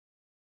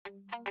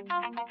Hello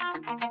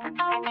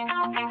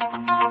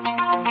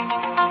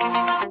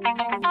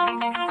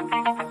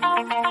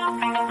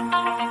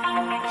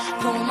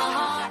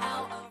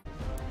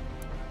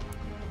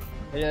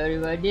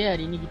everybody,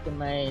 hari ni kita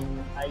main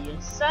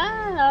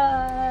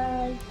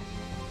Ironsight.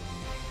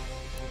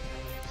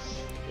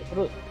 Okay,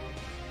 perut.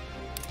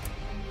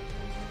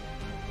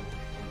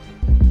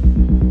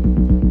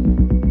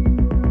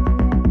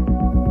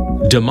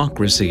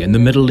 Democracy in the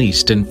Middle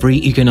East and free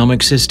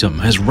economic system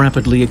has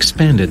rapidly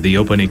expanded the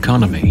open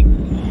economy.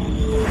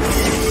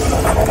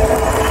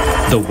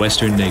 The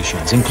Western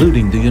nations,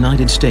 including the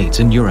United States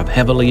and Europe,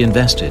 heavily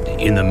invested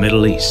in the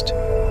Middle East.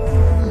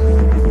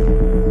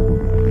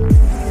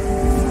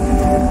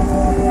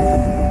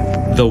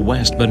 The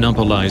West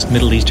monopolized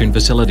Middle Eastern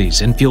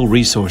facilities and fuel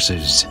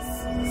resources.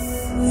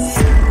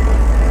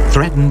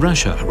 Threatened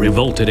Russia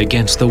revolted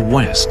against the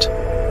West.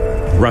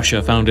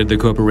 Russia founded the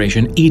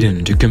corporation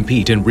Eden to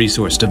compete in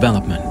resource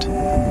development.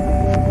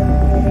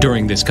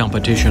 During this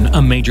competition,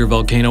 a major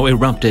volcano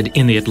erupted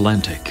in the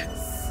Atlantic.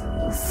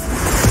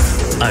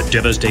 A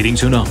devastating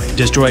tsunami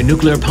destroyed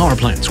nuclear power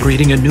plants,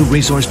 creating a new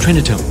resource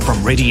trinitome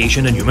from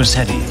radiation and humus.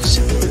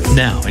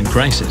 Now, in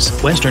crisis,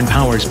 Western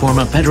powers form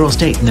a federal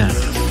state now.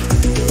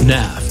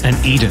 Nav and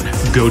Eden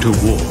go to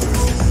war.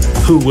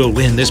 Who will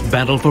win this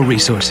battle for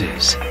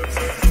resources?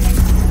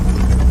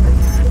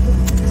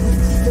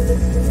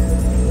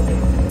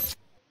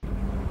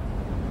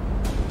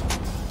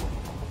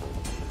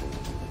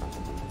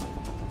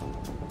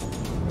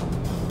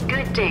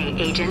 Good day,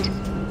 Agent.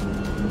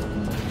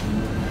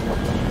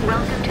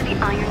 Welcome to the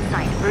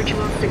Ironsight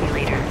Virtual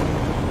Simulator.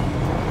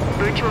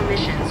 Virtual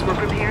missions will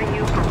prepare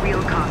you for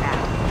real combat.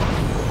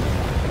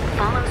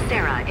 Follow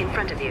Sarah in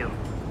front of you.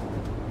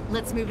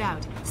 Let's move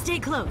out. Stay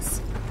close.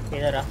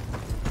 Okay, dah.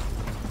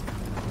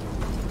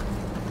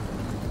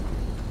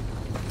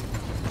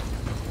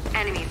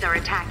 Enemies are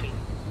attacking.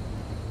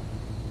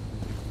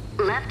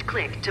 Left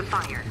click to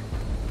fire.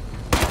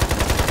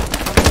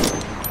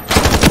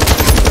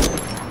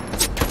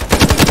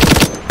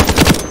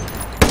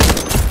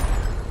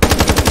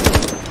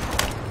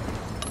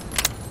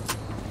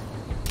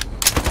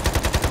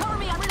 Cover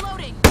me, I'm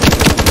reloading.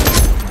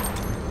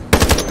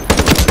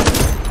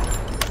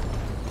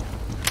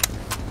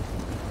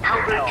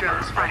 Halberd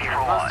drones fire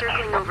while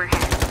circling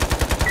overhead.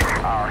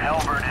 Our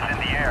Halberd is in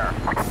the air.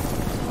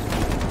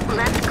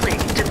 Left click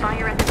to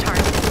fire at the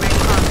target's red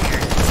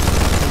crosshairs.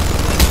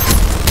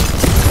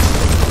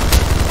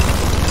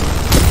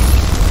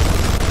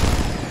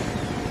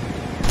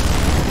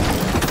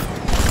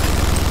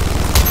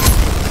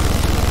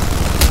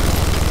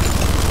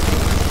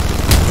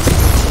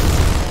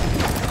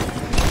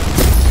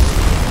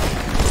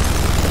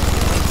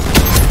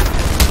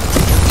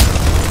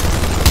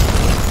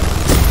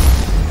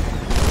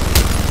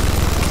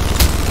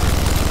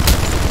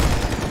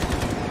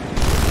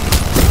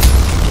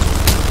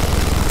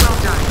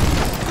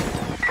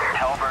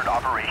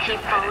 Keep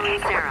following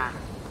Sarah.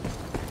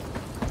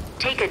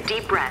 Take a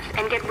deep breath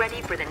and get ready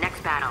for the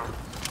next battle.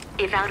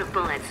 If out of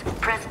bullets,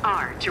 press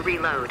R to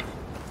reload.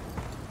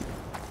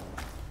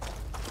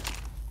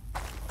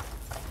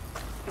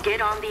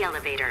 Get on the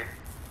elevator.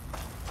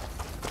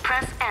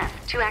 Press F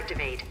to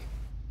activate.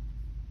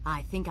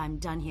 I think I'm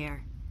done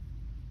here.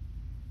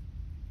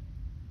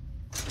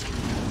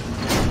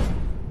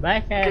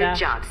 Bye, Sarah. Good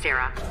job,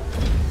 Sarah.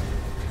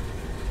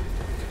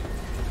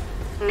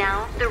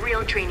 Now, the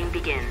real training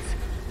begins.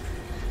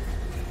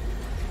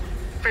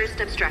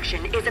 First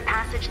obstruction is a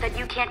passage that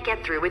you can't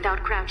get through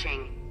without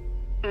crouching.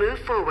 Move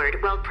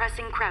forward while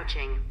pressing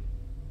crouching.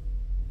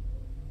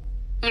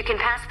 You can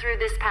pass through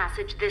this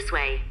passage this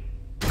way.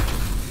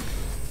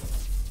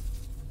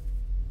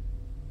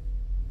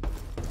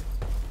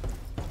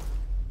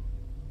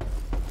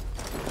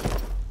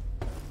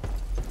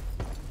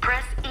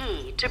 Press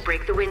E to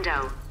break the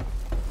window.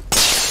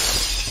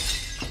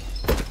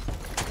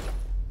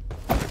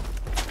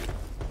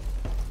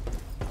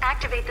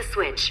 Activate the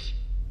switch.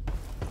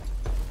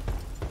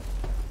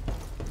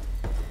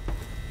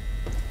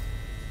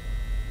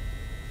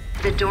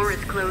 The door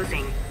is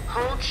closing.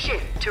 Hold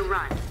shift to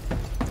run.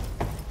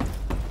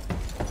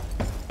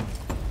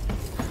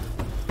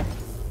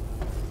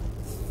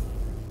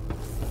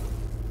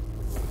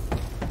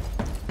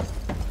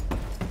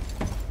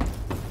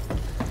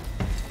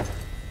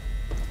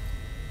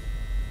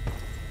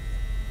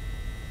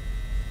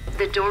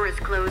 The door is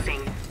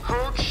closing.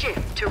 Hold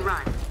shift to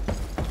run.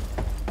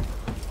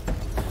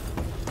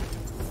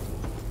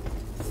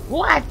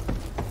 What?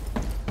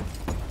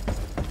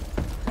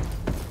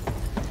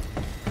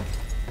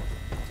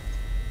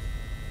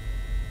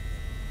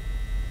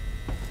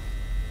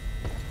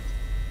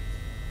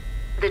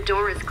 The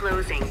door is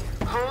closing.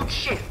 Hold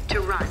shift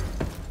to run.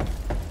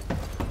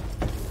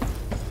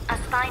 A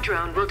spy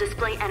drone will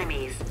display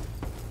enemies.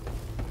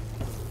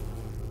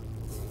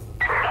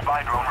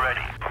 Spy drone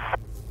ready.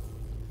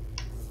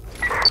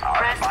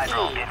 Press spy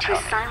drone E to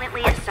incoming.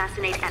 silently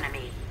assassinate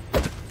enemy.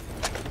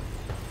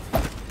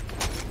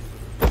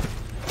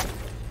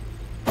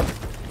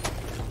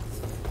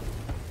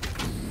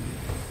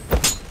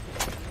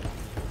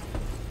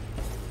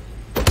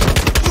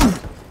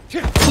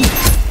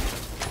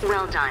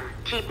 Well done.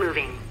 Keep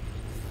moving.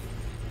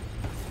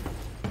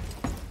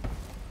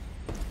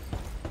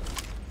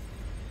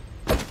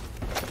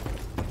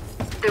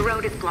 The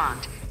road is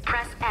blocked.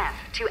 Press F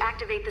to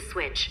activate the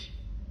switch.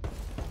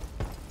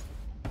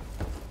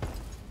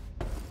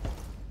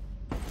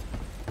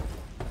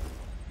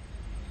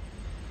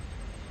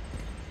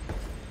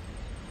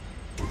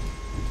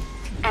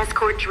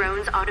 Escort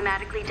drones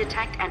automatically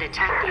detect and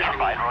attack the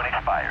Supply enemy. drone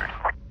expired.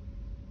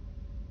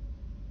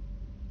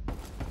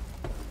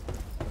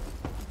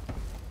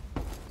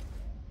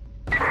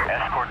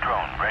 Escort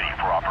drone ready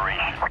for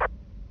operation.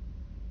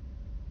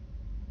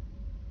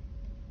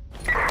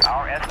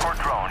 Our escort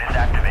drone is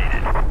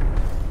activated.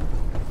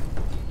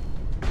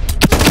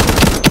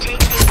 Take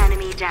the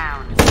enemy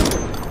down.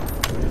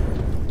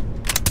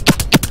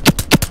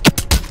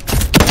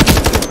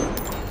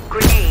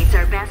 Grenades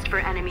are best for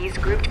enemies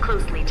grouped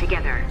closely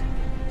together.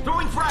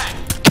 Throwing frag!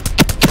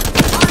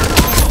 Fire in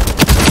the hole!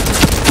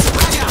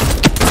 Frag out!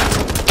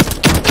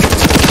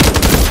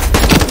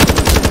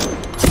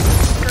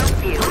 Scope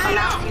view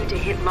allows you to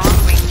hit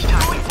long-range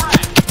Throwing targets.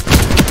 frag!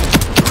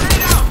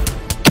 Grenade out!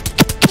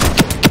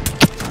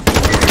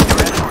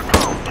 Your escort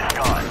drone is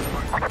gone.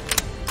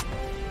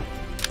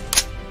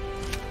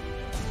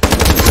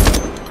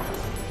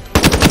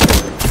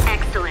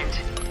 Excellent.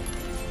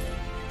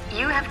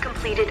 You have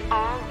completed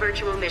all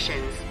virtual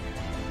missions.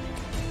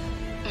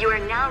 You are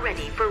now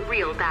ready for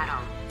real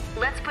battle.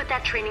 Let's put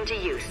that training to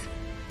use.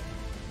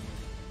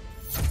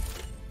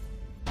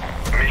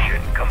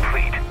 Mission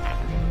complete.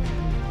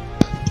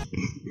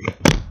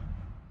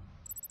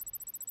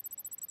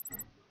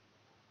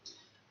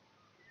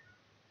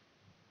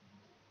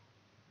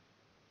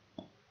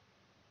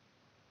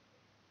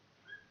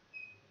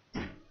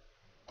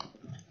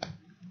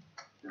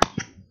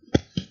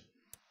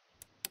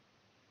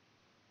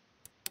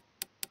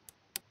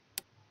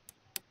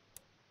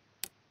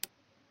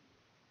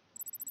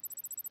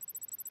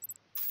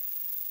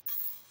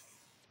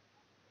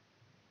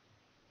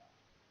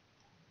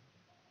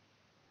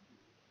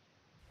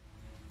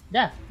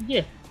 Dah,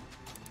 je.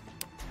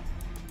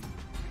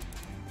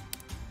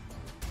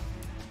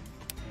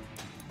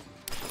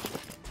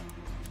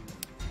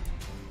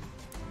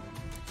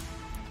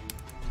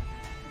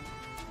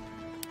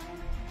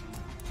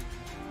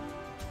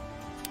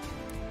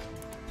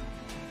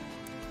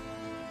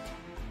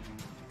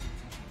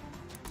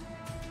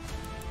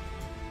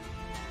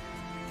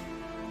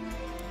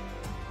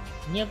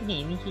 Ni apa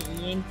ni? Misi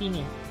EMP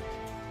ni.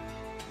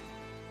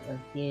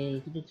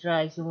 Okay, kita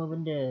try semua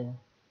benda.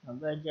 Nak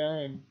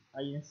belajar kan?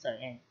 Ironsight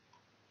kan?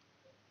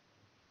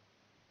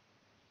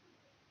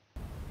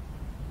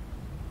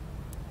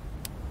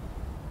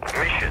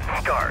 Mission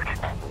start.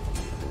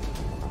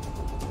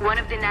 One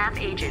of the nav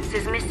agents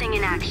is missing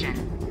in action.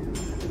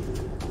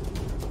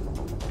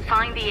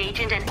 Find the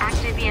agent and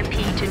active EMP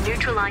to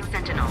neutralize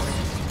sentinels.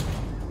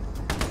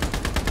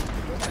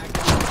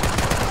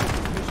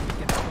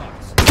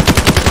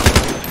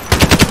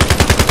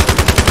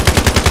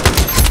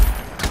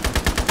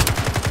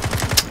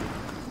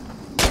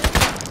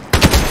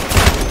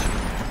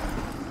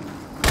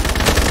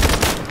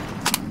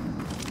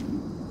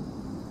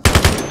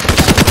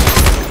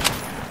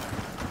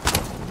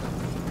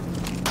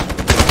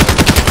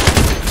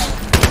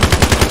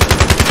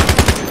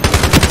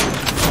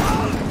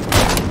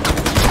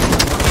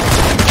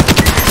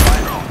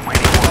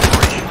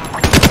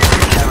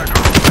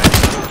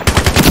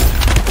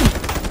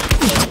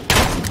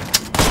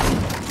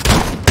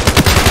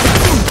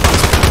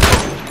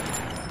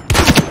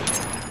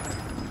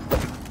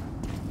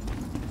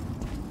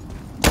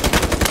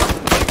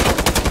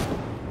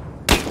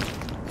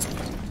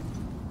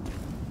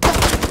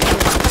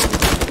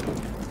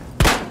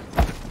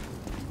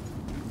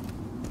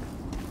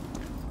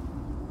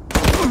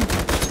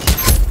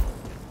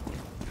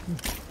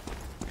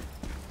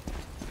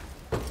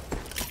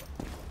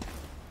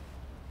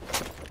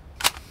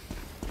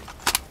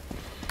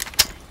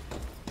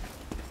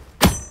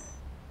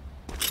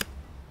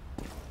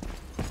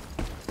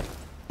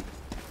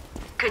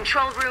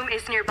 Control room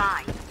is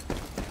nearby.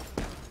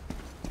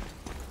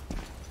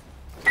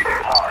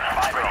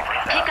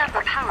 Pick up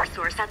a power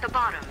source at the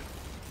bottom.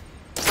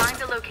 Find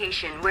the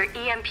location where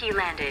EMP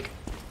landed.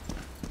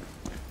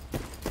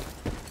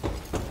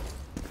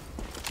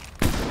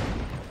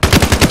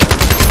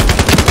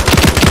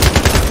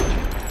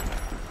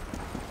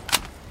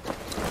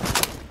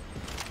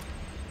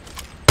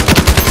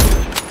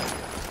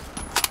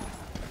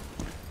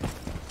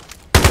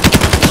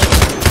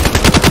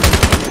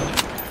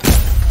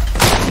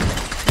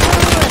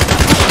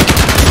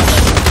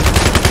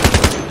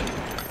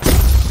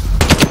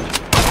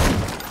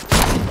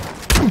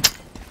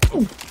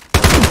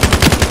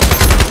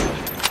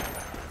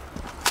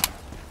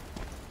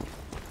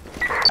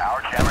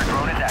 Our jammer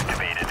drone is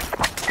activated.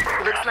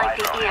 Looks like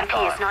the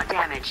EMP is not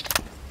damaged.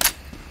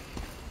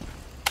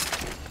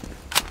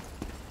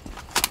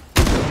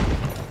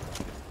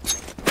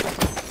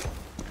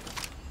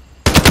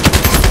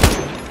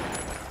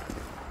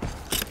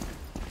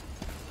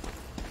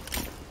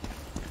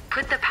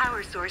 Put the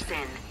power source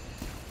in.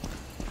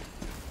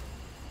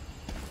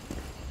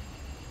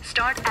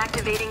 Start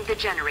activating the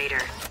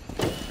generator.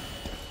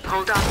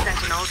 Hold off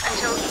sentinels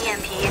until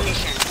EMP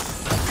ignition.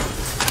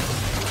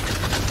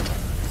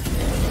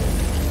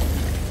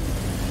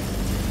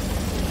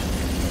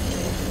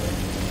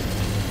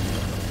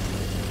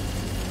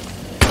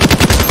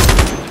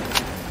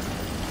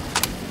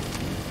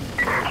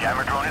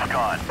 Jammer drone is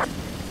gone.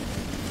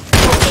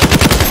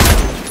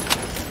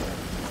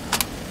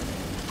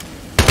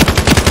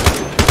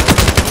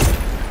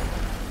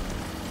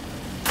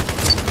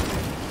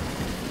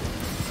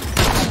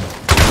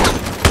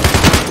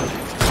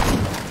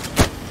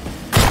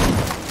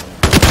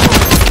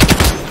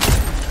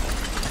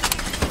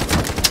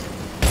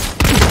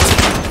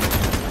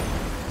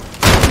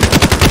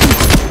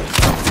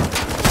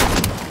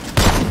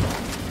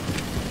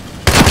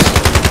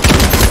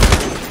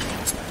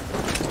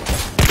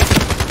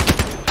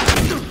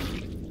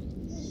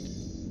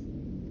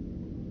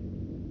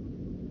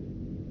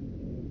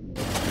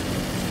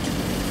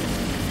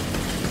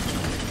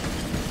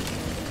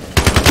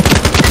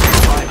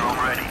 Spy drone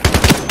ready.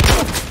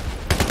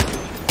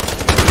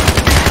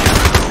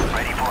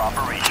 Ready for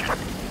operation.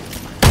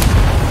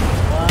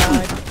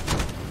 What?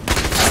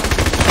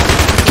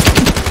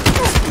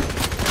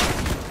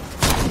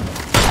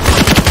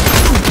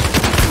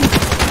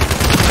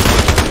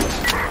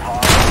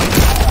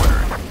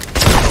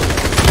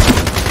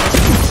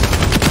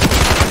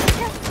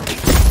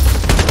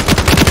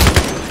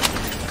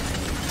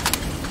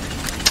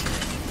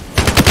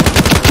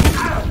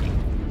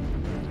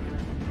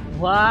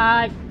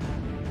 What?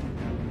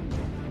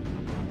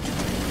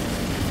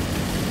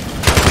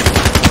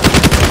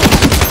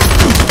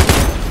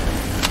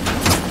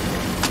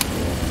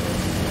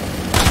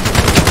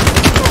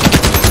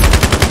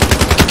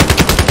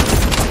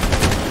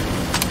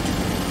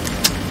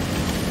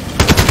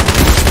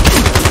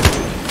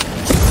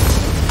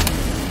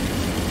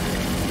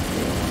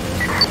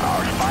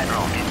 Our spy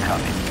drone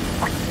incoming.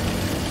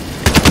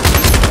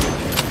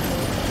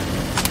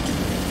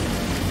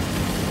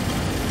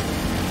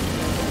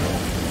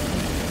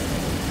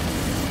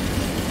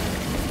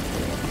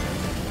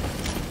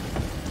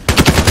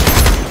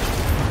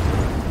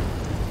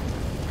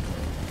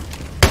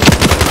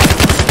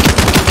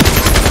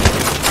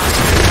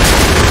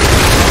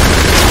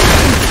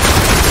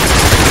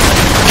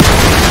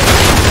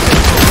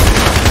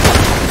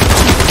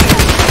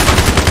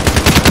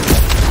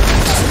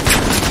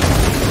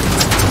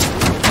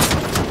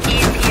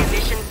 EMP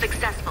ignition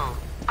successful.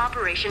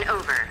 Operation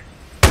over.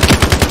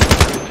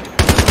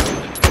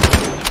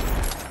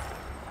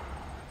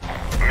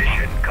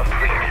 Mission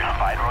complete.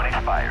 Spy drone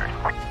expired.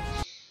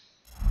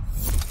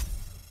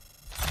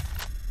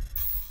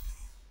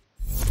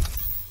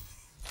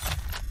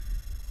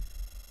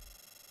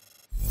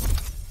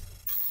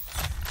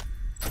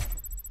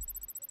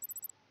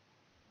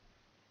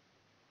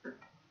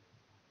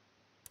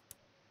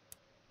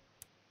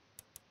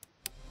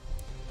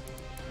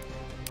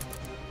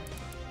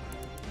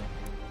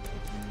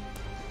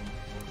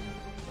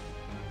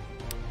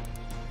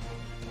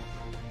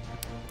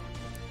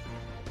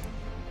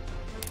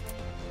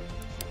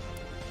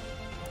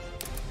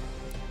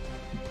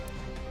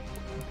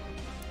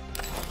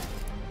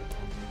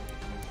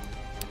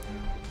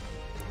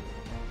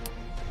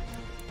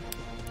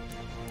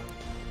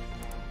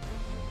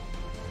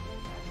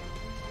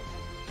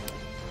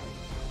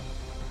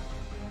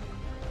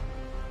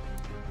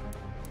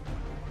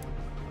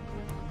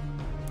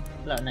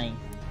 Cloud9.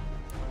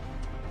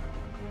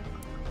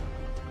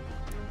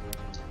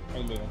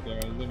 Island, okay,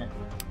 island lah.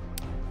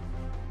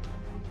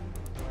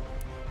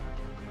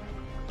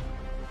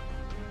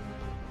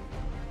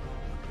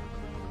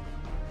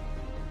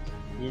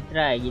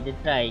 Kita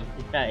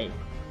try.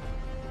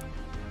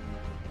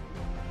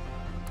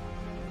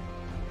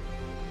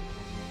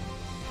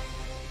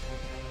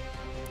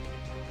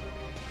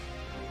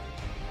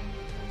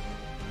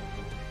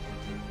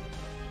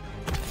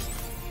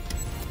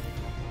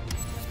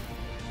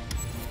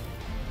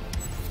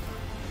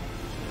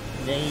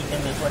 Dari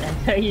tengah Fortnite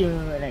saya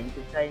nak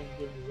kita try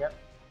game sekejap.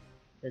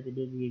 1,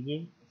 2, 3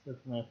 game. So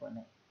aku main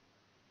Fortnite.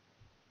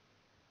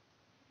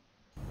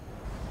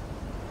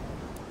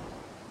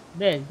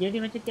 Best, dia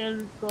macam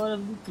Call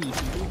of Duty.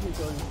 Dia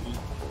Call of Duty.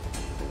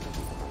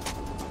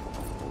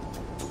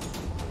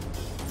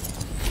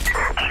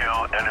 Kill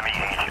enemy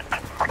agent.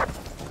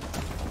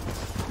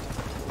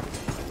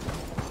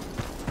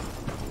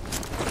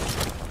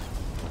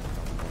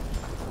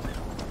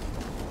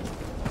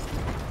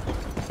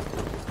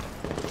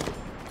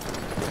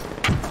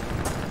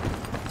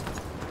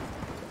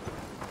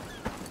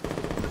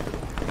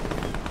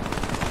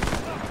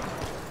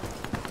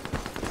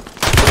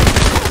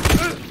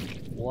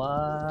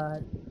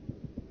 What?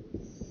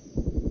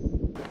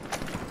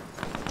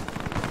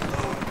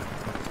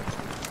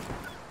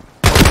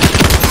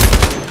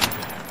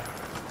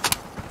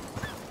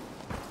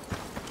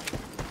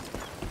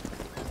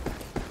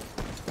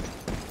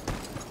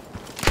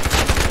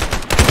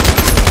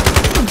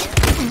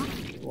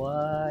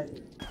 What?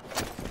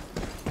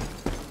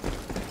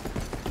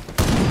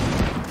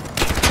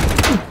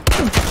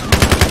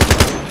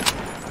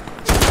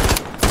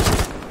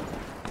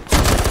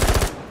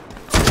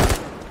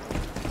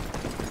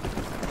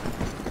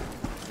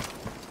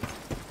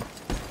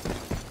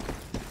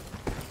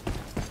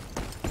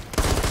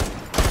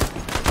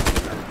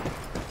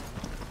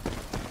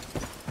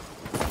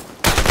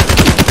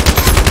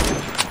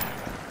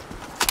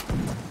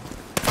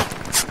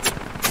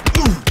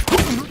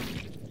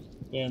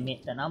 Damn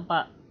it, tak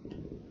nampak.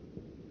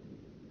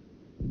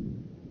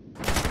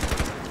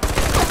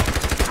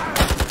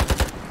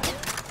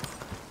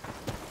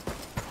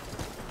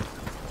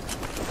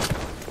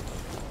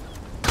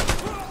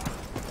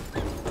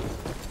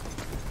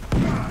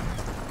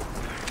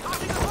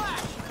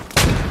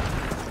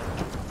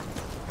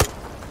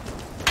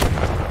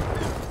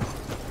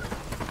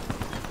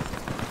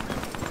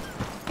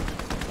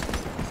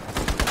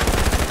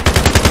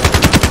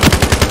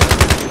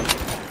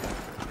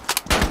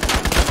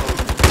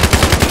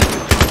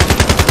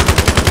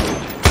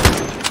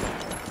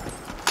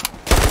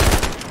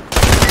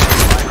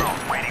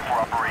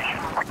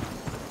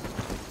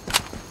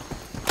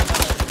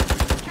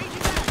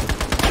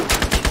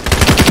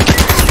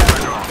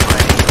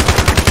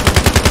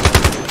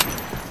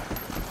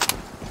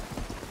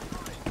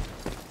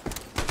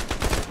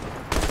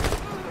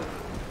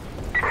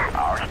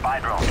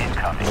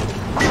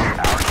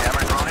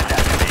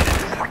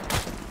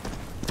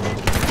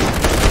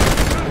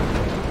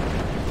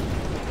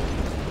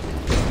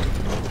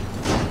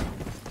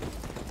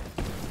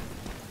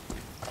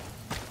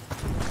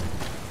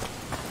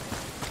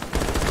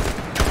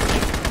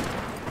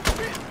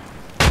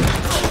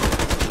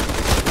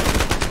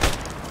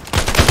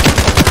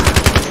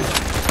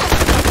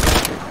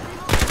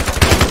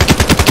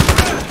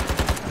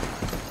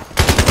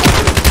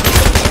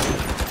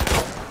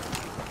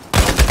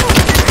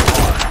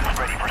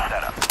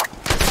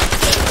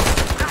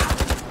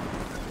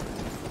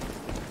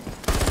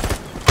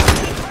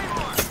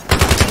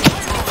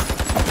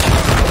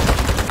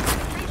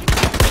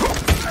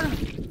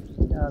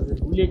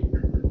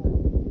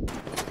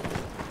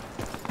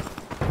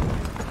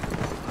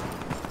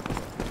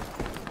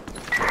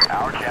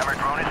 Our jammer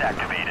drone is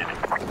activated.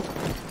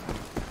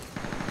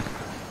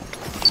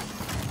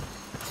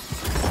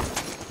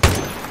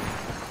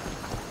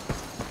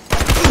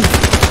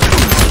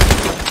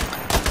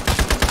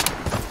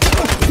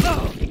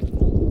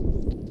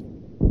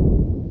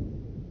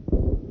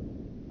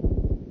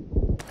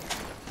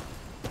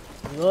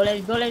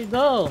 Let's go, let's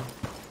go.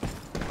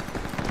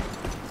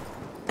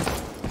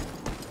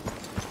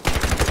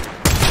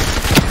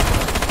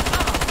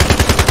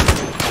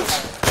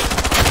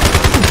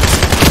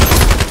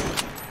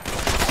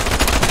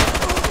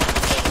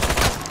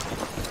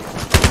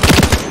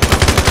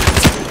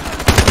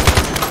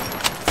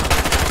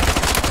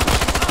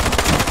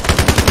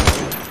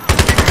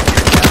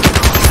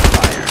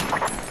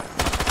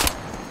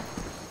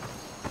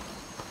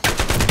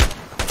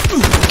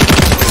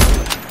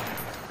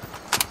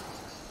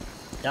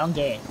 Don't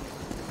get.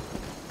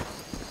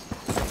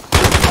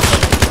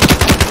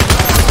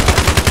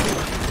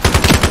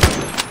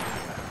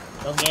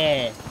 Don't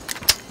get.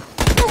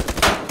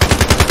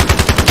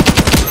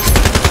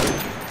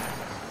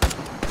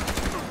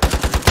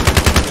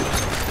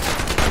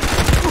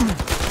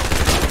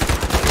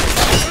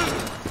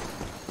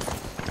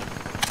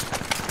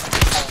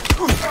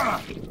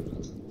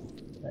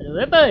 Got a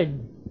weapon.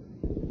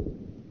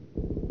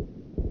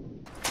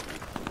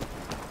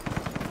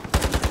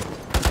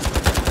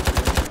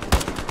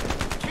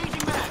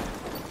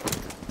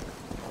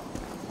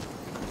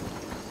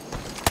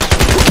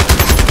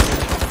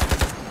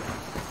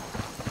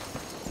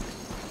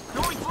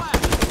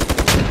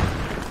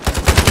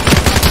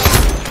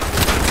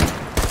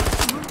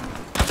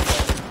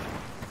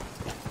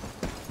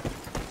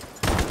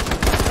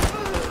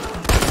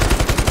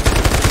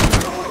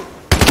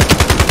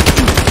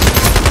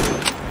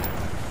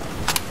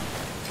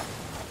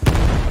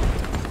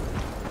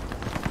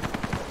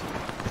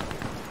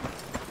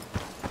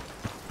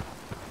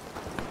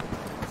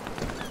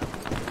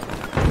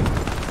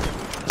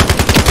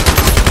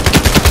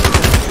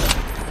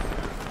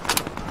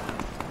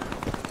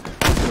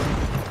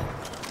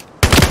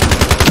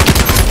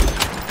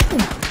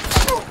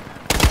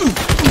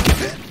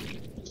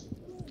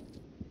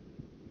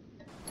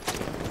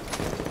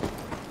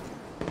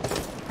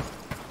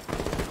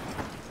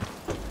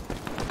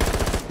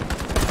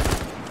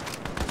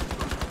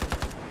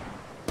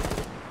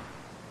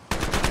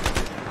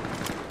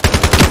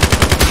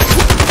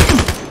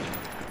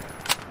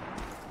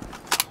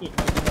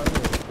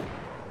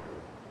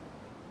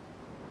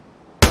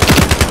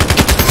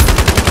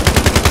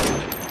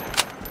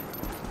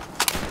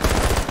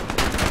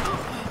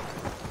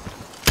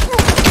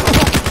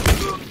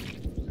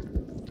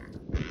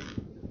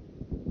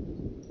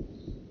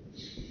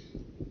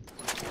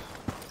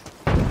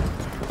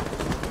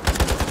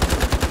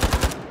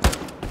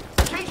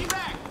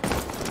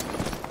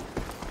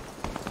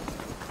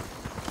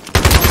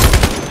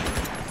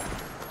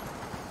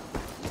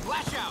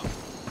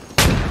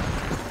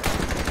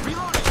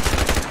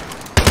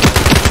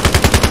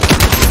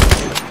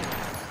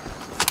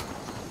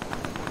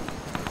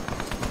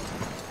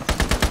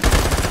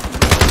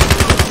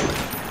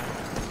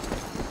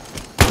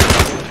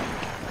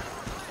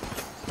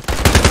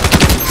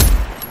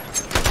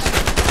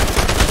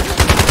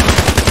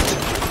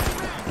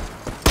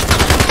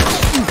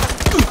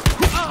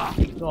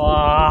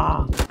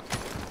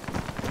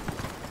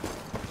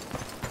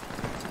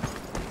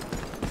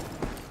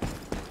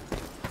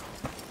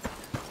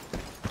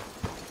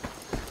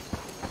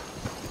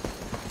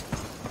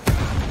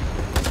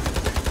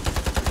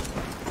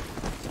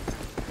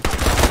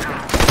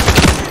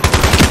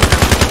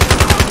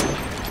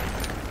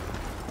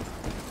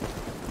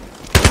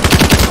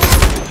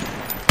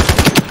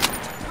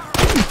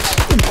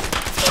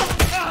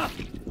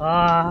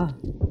 Ah.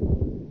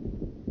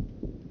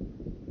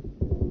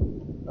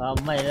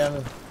 Ramai dah.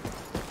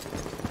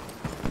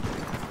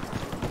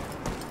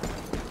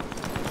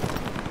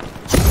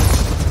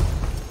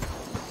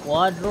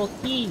 Quadro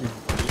kill.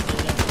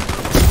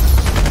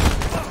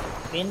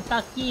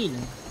 Pentakill.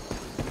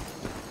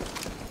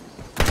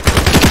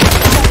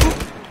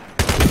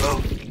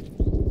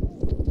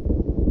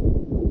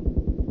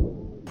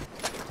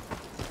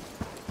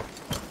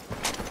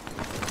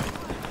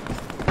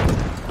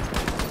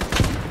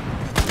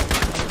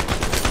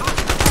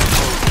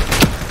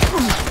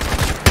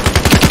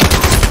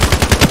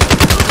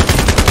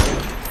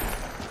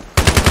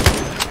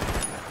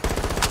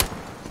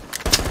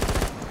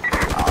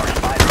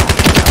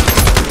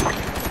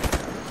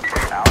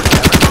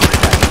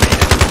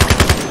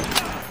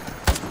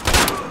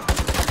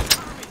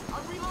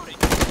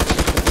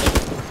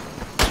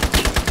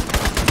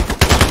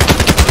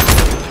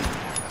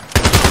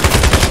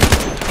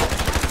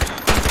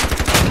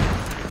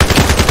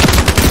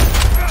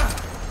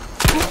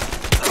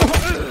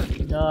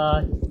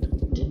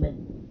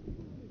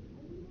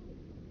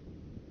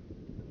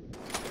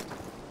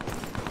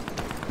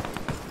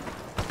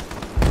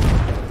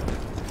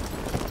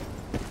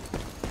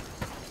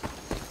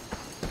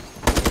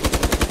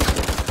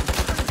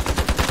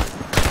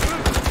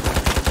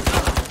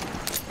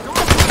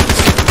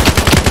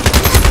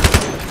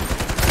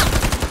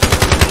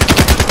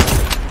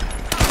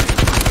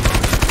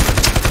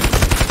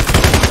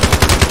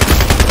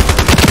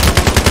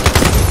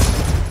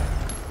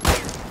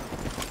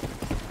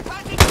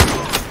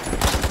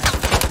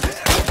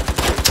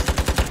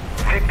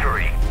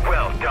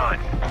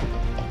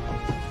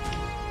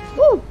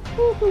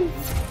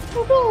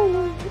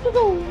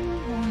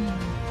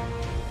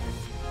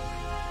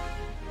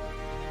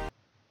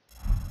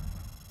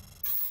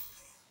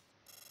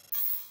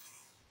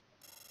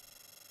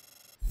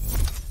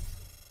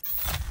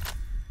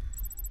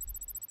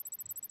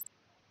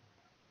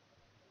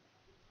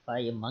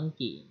 Fire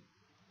monkey.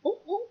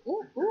 Oh.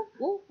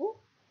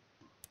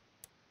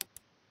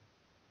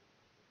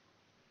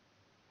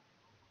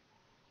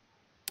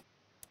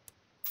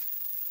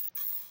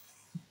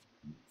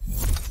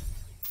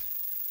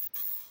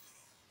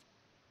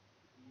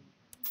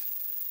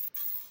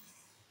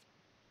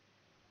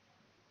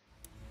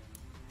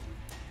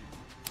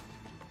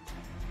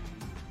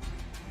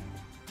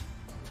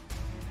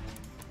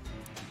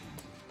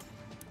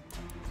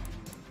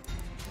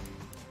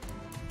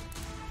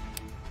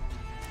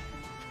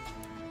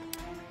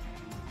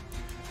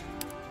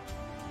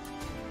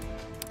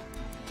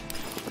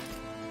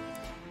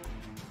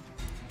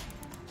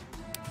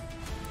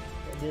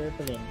 Dia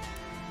plane.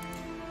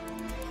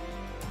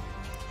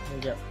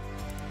 Sekejap.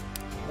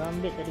 Kau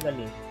ambil tadi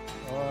kali.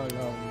 Oh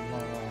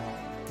lama.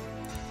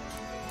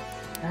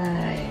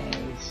 Ai,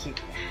 shit.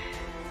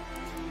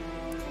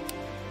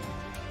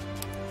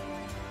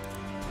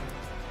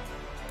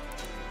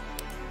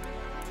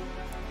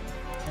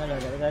 Alah,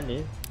 tak ada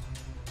kali.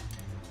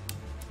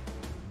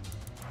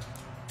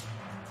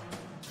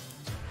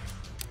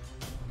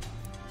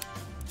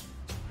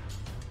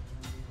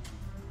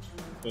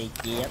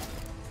 Take it.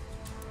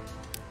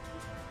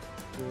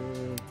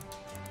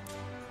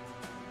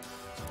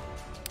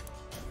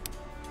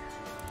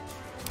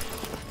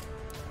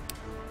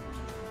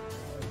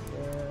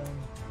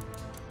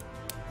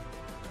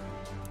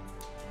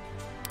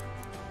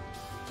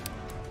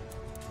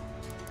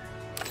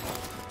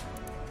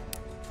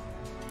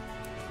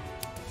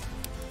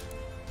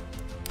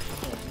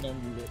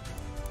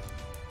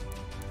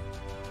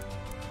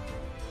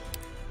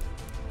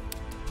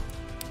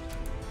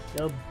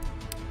 Jom.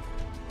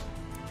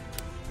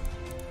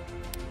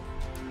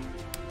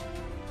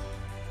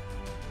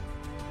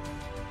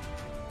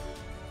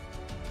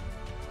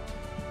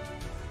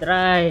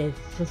 Try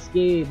first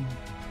game.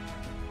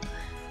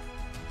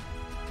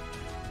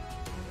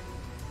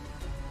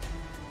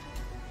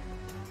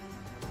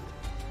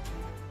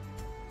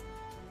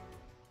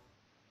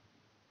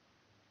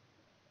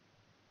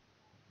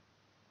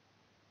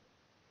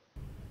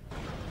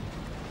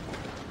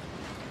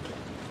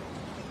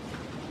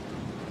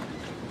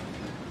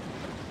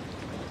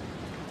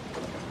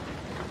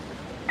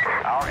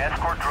 Our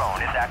escort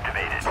drone is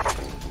activated.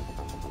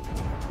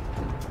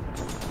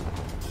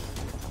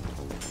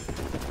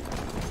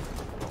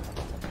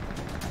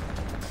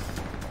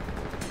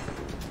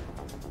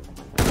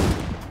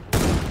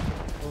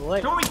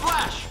 What? Throw me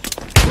flash!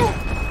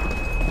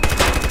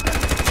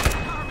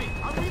 Cover me!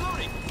 I'm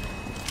reloading!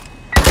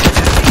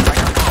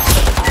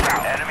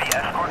 Enemy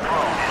escort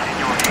drone is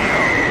in your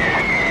AO.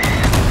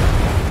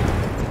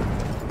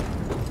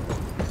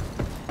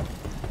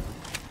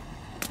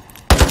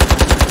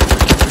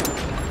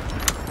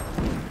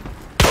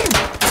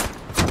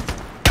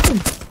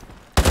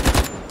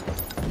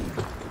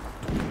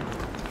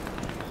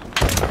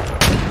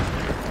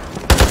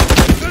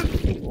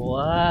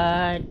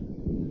 What?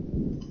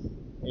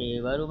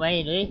 Baru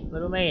main.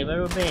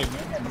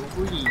 Jangan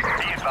berbunyi.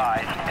 Be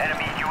advised,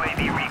 enemy UAV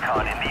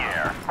recon in the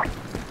air.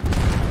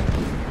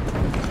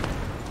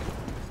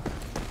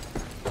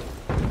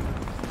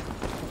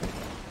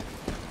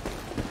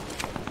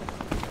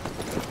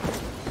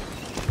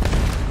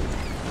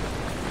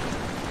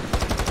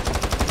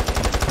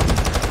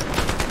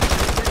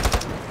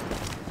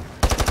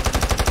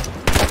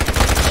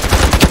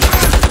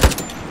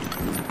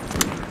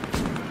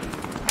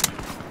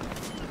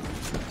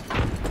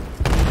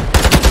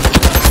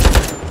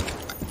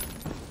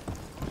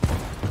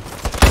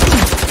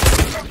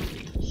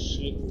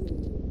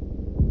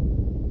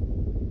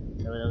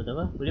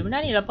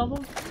 ni 80.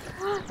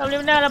 Tak boleh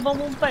benar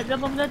 84,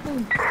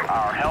 81.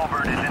 Our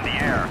Hellbird is in the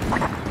air.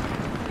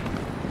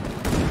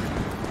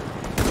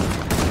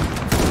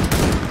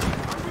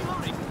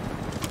 Reloading.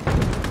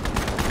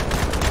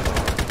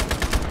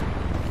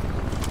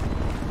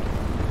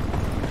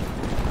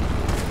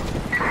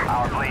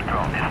 Our blade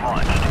drone is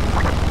launched.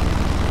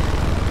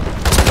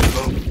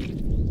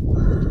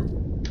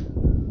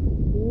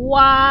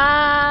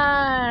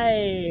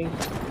 Why?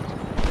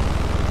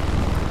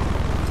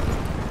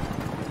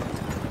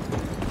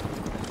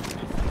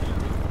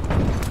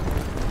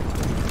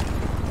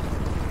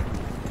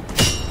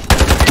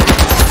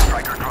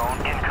 Striker drone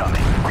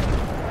incoming.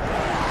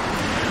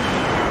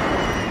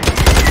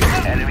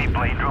 Enemy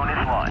blade drone is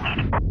launched.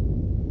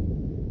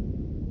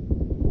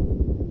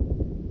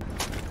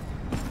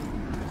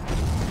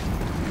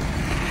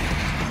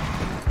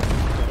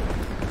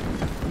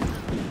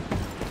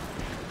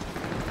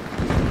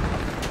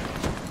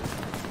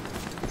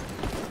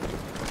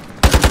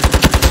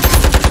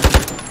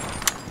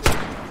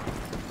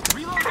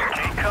 Reloading.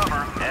 Take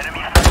cover.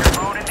 Enemy striker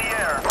drone in the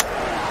air.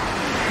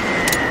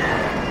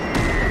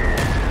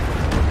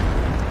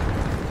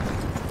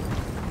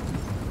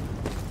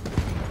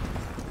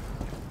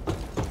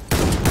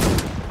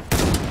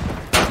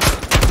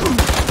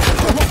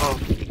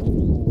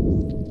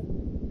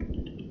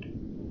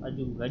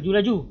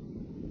 Laju.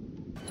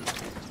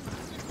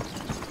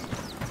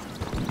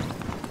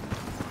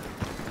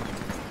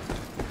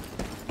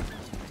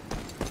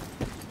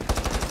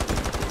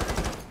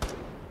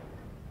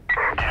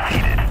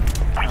 Defeated.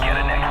 We get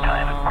it next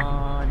time.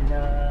 Oh,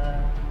 no.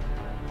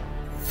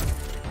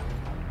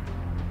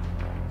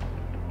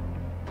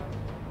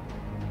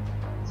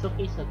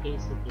 It's okay.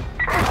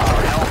 Our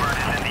Hellbird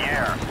is in the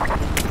air.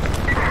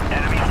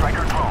 Enemy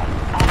striker drone.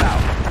 Move out.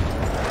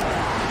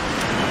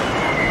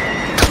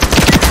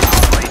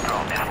 Our blade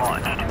drone is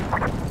launched.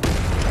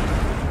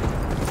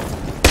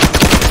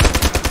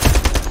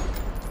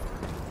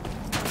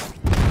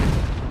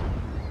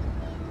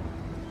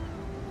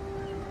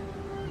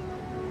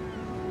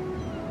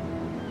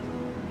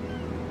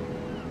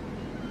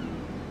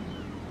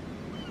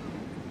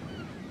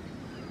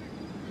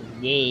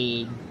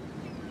 Yay.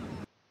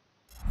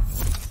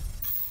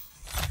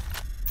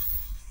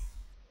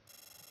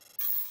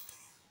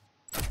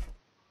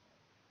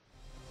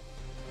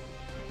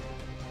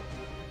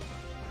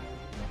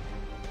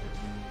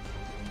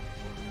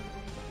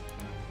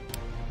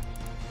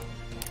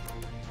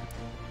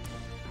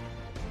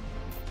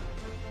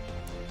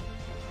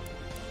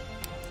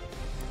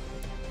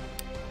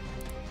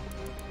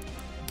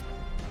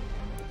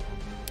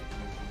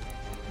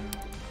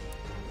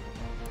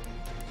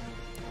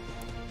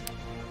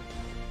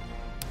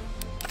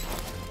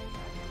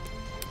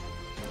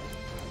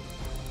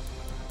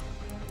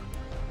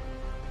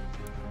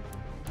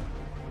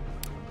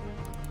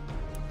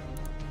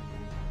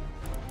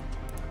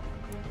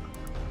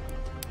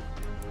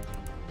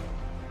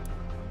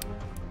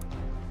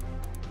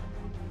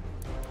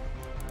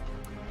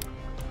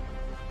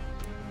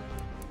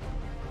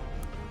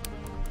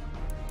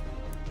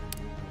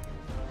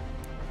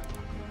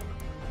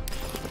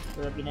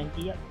 Tapi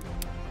nanti ya.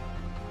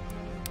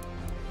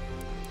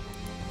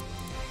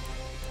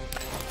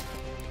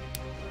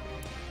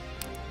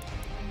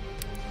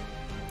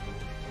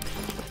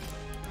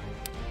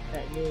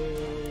 Tak ada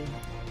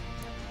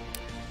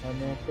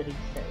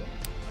monitoring set.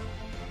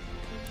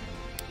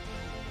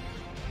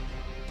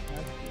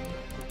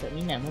 Tak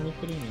minat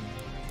monitoring ni.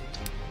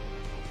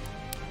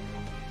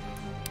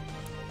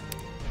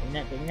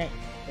 Tak minat.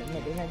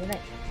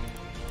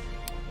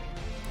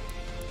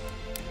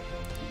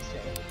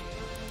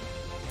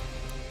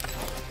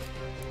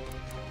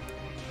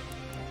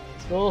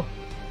 So,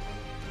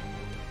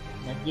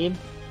 next game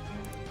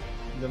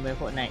belum main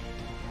Fortnite.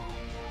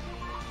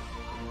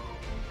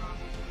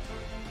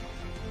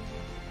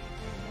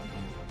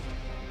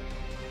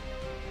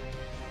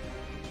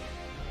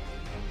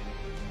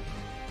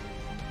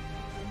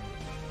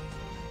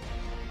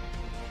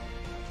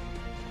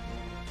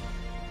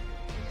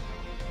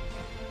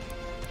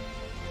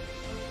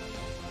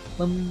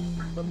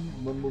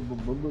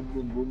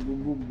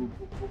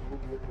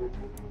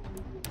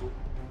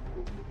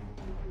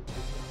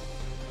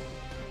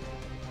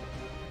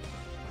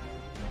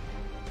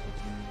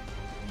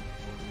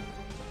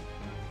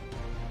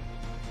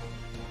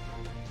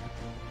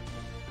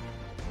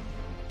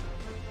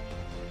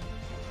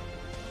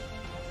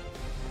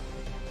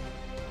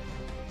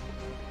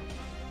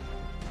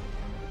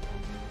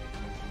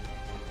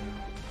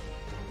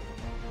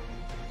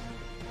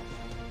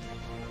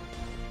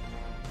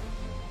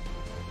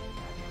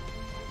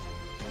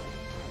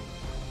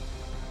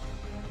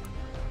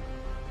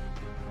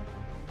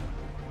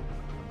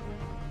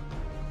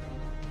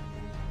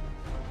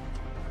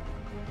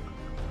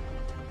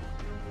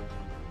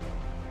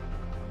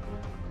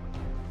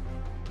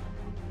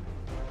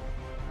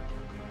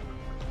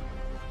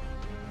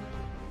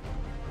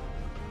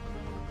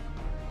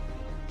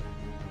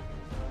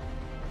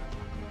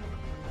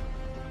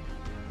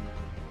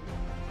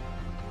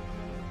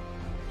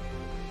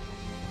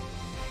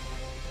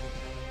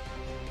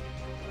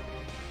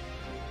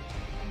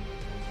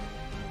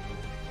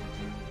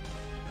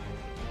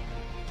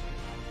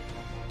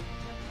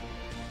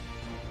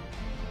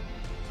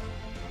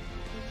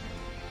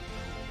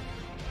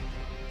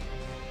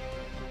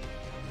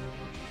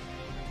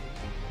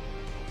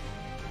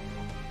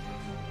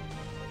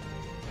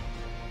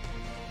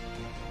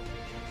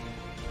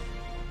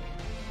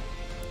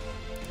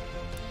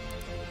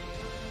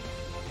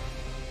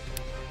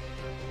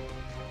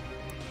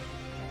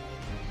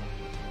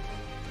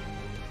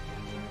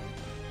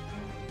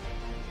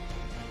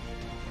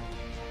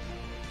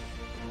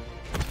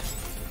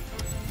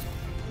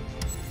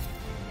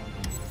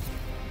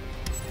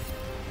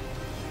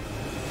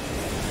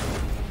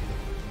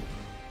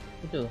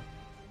 tu?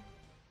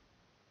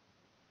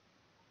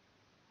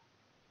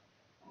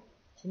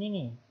 Sini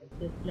ni,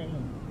 kita flag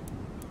ni.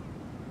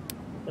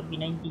 Kita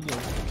P90 je.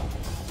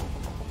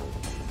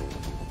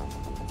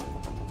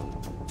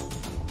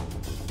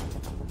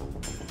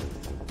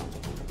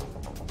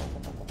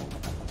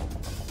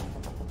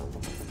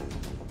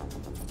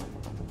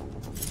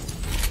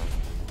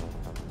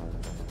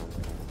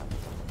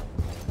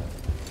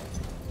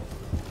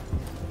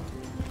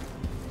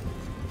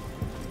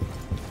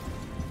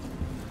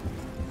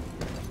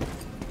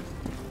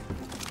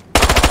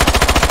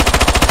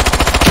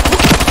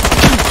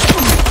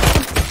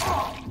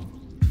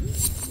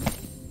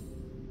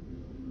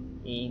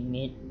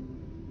 Mate.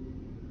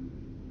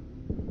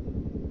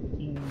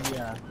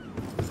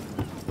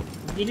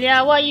 Kucing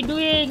dia, what are you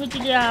doing?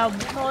 Kucing dia,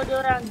 bunuh dia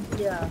orang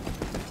dia.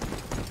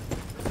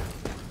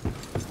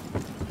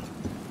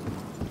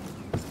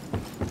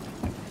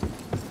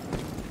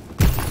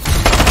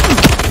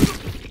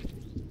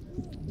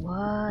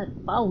 What?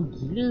 Power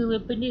gila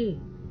weapon dia.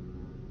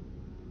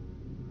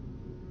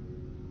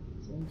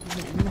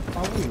 Senjata ini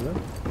power ke?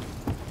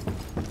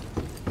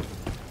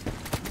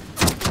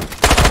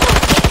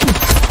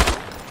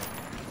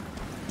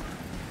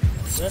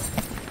 Yep.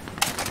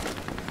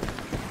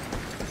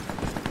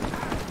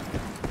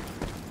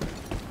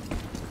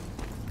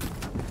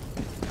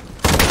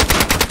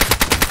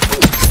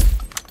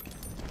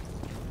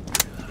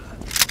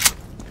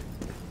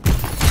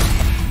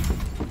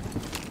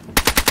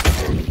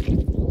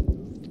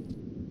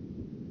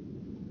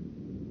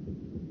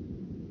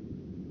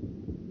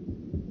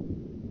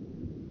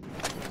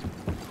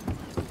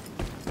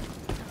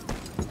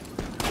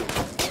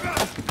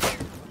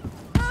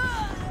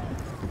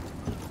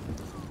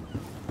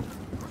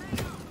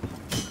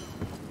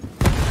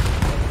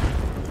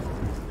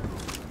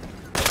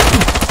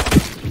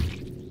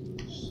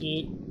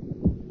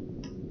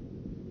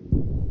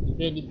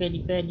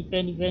 Defend.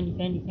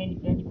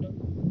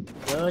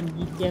 Don't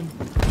give them.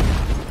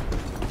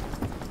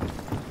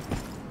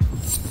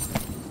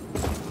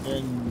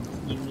 Don't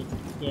give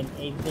them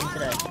even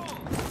try.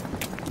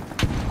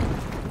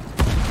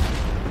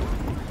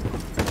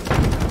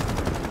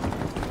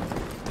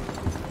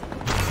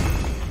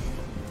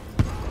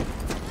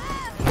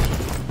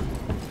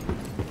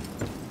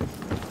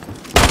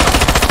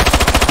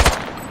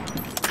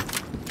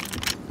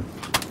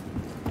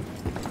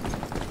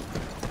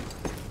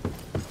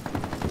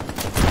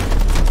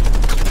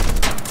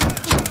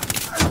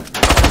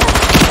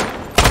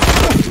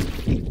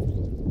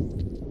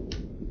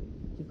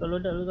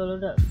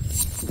 Load up.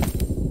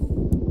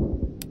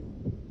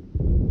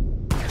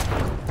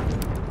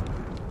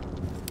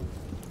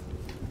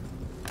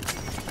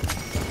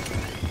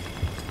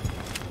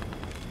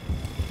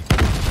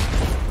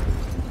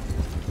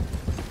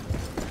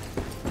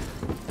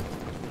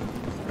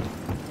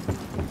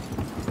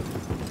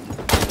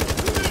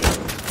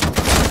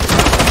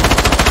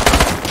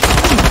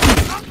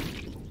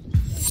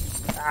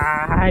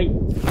 Ai.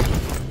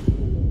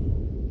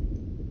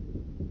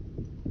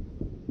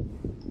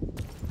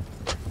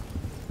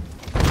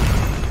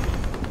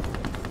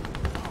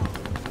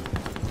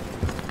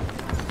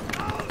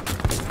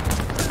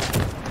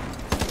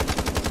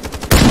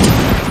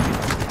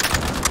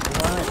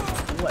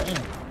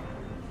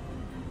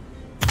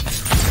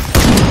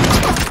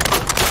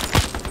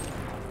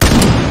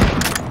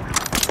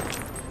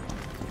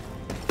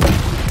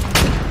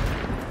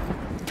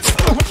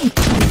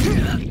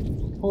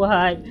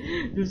 Why?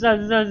 Susah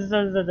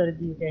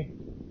tadi. Okay.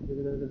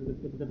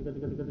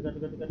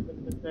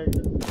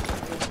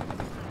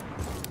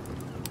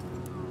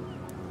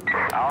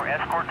 Our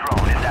escort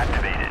drone is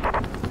activated.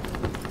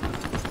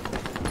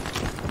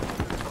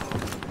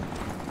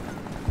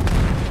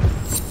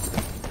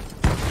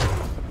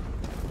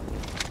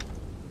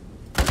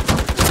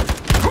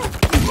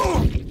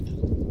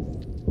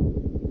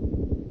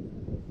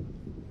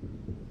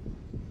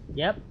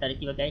 Yep, tak ada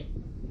key pakai.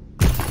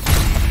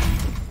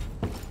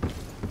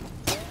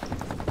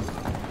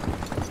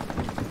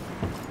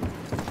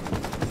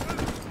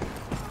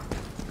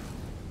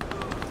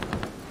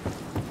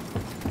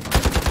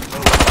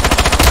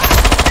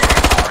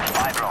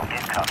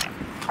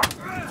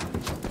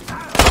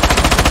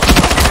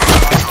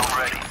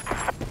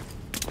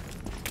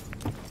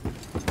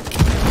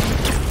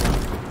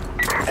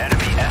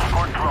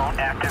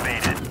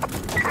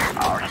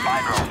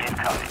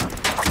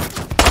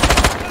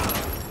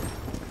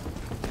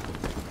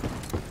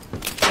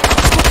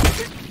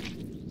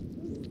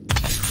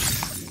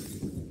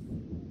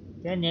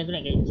 Macam ni aku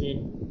nak capture.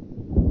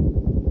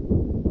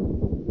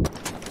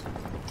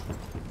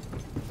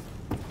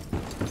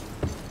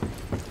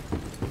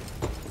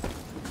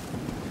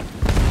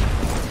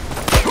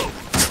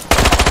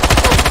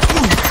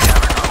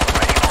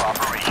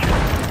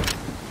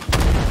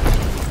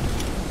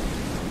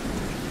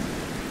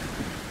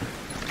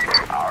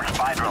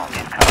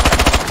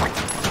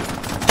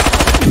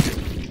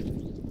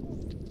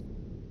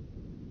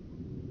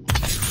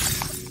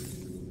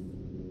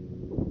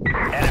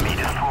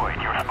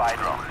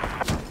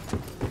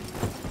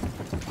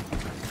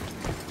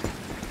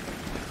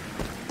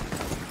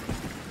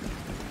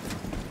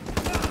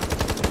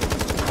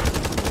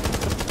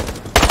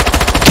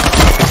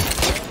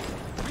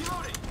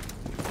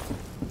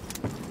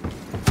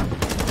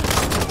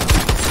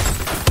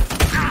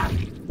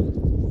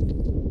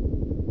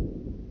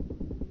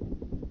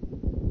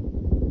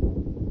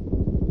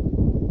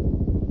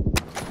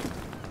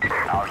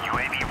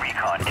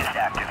 recon is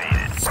activated.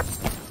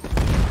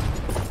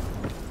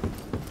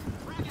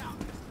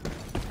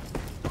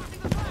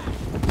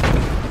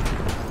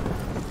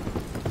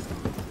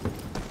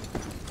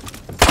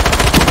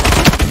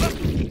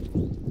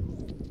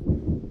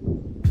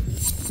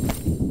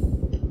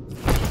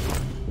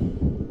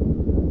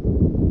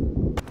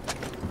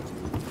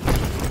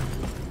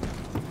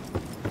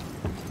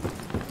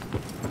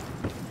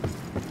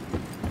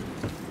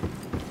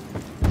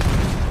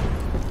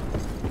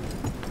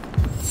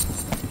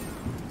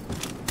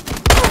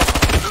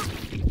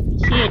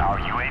 Our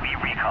UAV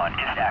recon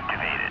is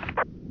activated.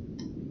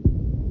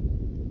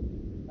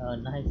 Oh,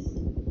 nice.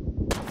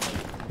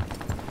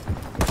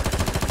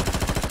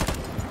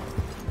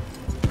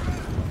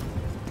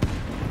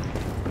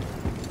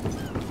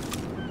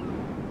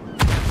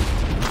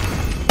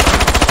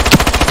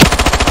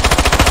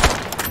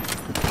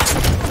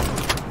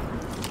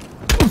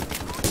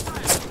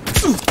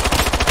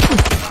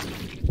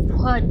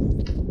 What?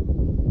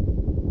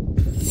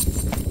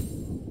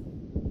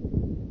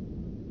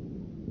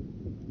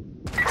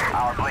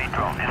 Our blade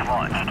drone is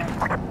launched.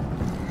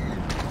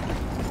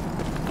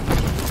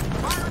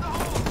 Fire in the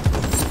hole!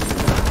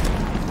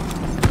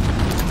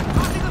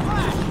 Tossing the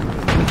flash!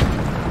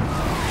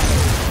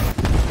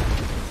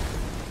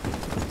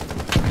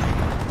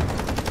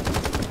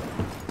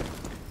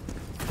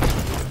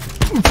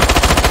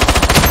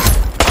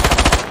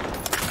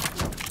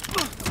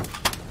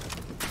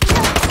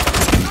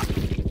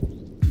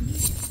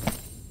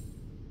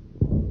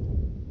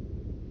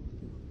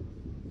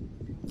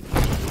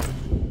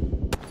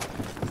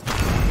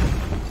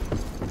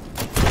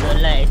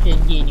 Don't like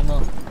SMG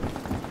anymore.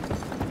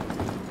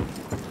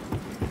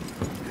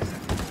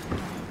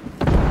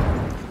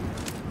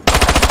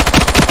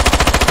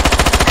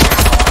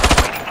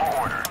 Waiting for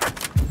order.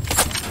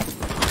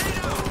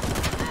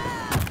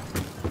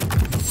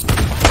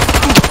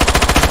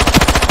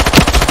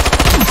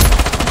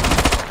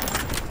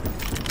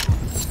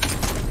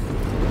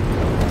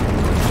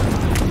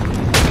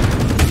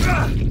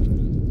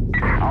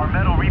 Our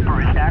Metal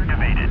Reaper is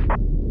activated.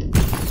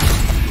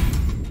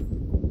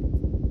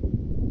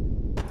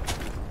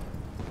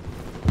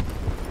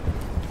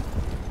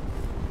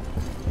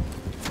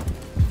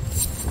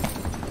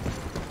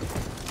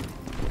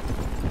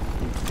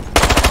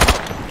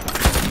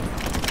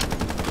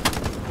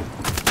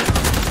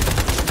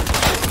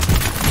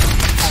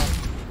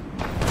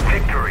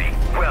 Victory,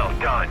 well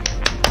done.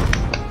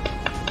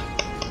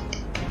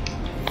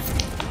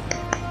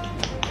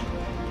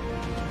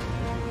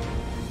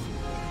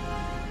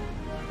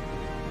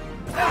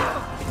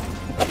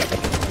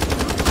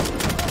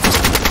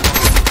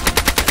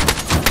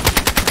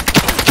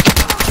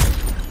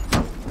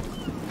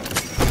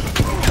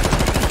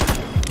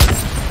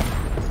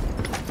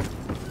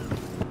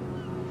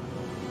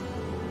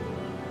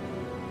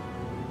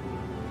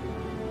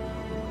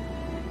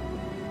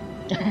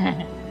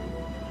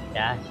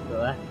 Dah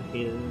cukup lah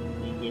kita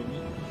main game ni.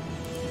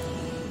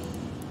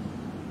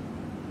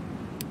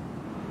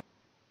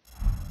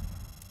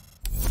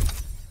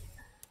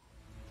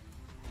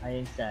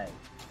 Ironsight.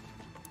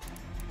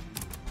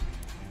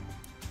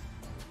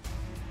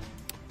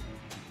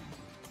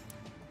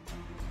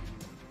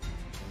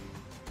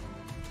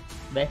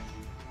 Best.